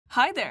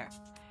Hi there!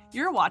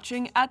 You're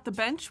watching At the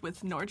Bench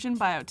with Norgine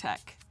Biotech.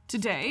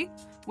 Today,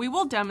 we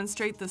will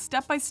demonstrate the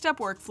step-by-step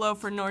workflow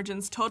for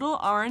Norgine's Total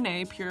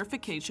RNA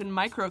Purification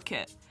Micro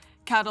Kit,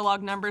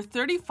 catalog number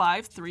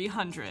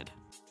 35300.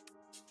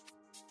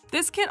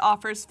 This kit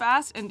offers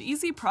fast and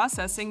easy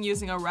processing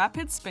using a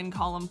rapid spin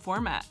column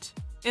format.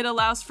 It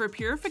allows for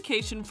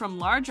purification from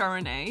large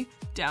RNA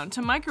down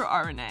to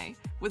microRNA,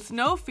 with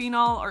no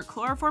phenol or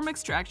chloroform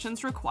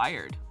extractions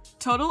required.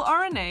 Total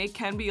RNA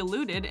can be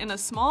eluted in a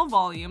small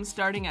volume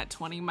starting at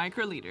 20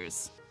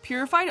 microliters.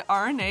 Purified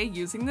RNA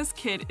using this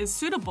kit is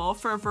suitable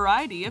for a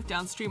variety of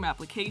downstream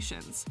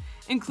applications,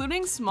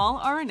 including small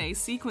RNA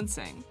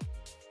sequencing.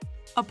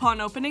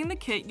 Upon opening the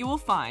kit, you will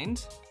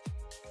find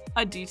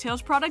a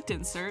detailed product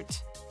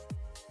insert,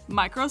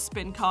 micro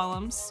spin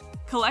columns,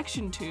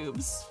 collection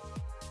tubes,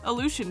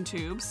 elution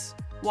tubes,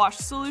 wash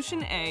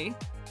solution A,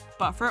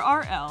 buffer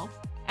RL,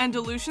 and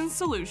Elution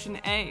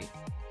Solution A.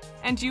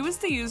 And you as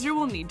the user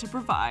will need to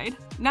provide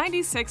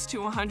 96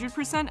 to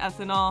 100%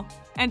 ethanol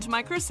and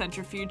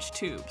microcentrifuge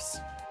tubes.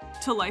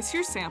 To lyse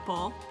your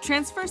sample,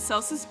 transfer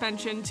cell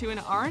suspension to an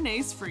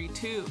RNase-free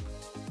tube,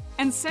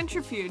 and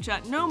centrifuge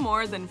at no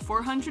more than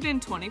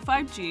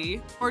 425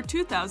 G or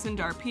 2000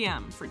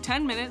 RPM for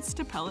 10 minutes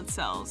to pellet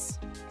cells.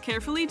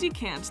 Carefully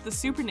decant the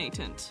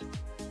supernatant.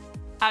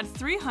 Add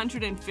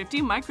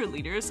 350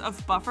 microliters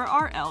of buffer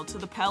RL to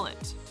the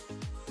pellet.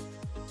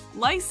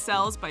 Lyse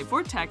cells by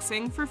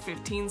vortexing for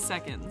 15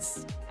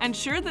 seconds.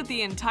 Ensure that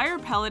the entire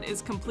pellet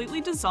is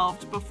completely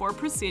dissolved before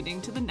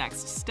proceeding to the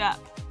next step.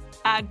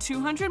 Add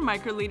 200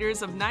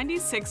 microliters of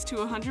 96 to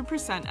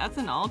 100%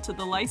 ethanol to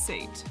the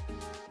lysate.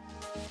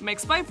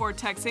 Mix by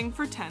vortexing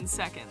for 10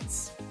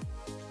 seconds.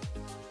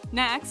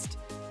 Next,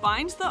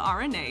 bind the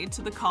RNA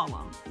to the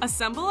column.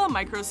 Assemble a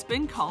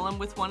microspin column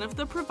with one of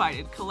the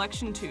provided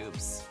collection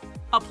tubes.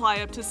 Apply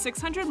up to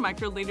 600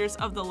 microliters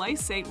of the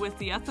lysate with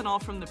the ethanol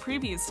from the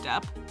previous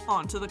step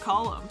onto the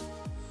column.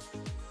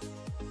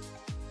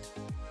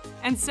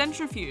 And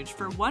centrifuge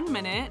for 1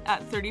 minute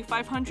at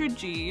 3500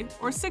 G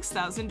or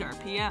 6000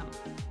 RPM.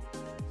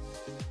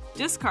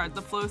 Discard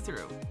the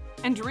flow-through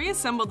and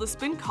reassemble the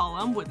spin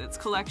column with its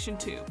collection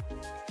tube.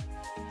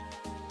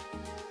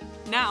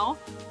 Now,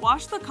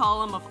 wash the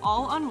column of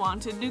all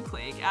unwanted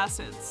nucleic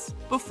acids.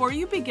 Before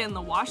you begin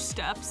the wash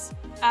steps,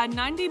 add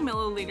 90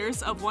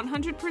 milliliters of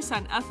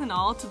 100%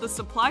 ethanol to the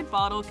supplied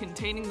bottle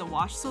containing the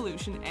wash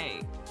solution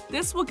A.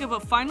 This will give a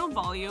final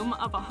volume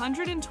of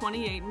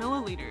 128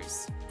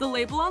 milliliters. The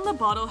label on the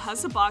bottle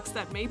has a box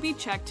that may be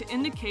checked to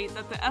indicate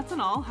that the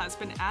ethanol has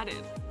been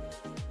added.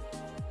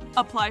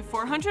 Apply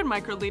 400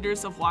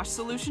 microliters of wash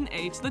solution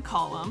A to the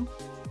column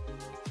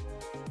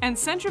and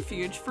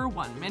centrifuge for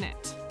 1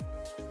 minute.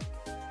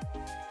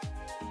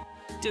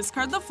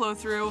 Discard the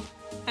flow-through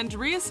and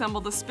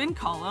reassemble the spin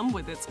column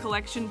with its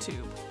collection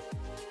tube.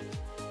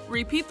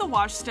 Repeat the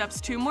wash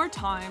steps 2 more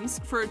times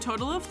for a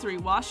total of 3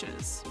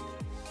 washes.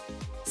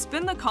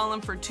 Spin the column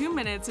for 2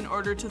 minutes in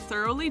order to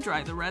thoroughly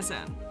dry the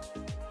resin.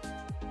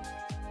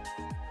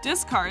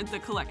 Discard the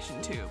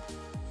collection tube.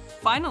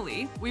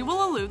 Finally, we will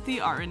elute the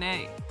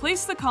RNA.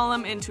 Place the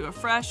column into a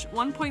fresh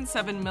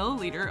 1.7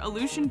 milliliter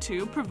elution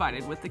tube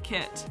provided with the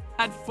kit.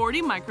 Add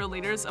 40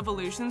 microliters of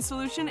Elution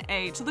Solution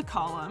A to the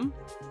column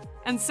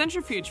and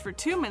centrifuge for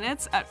 2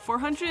 minutes at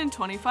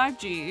 425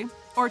 G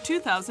or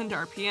 2000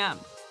 RPM,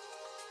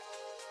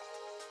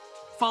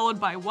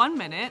 followed by 1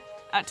 minute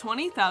at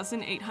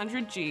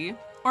 20,800 G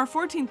or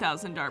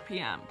 14,000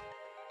 RPM.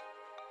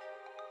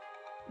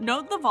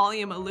 Note the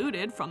volume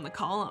eluted from the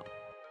column.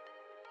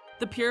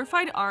 The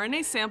purified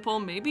RNA sample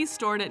may be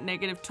stored at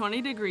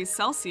 -20 degrees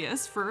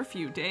Celsius for a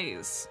few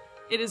days.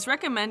 It is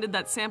recommended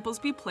that samples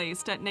be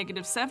placed at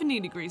 -70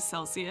 degrees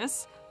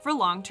Celsius for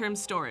long-term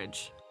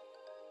storage.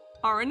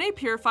 RNA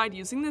purified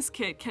using this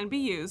kit can be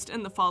used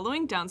in the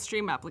following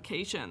downstream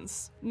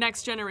applications: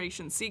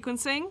 next-generation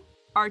sequencing,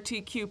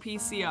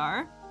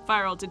 RT-qPCR,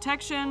 viral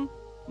detection,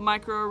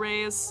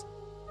 microarrays,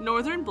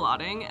 northern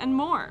blotting, and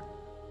more.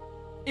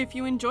 If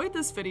you enjoyed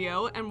this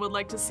video and would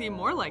like to see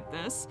more like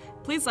this,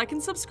 please like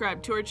and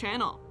subscribe to our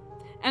channel.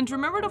 And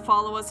remember to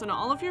follow us on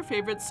all of your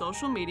favorite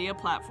social media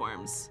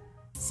platforms.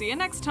 See you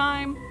next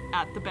time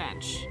at the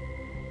bench.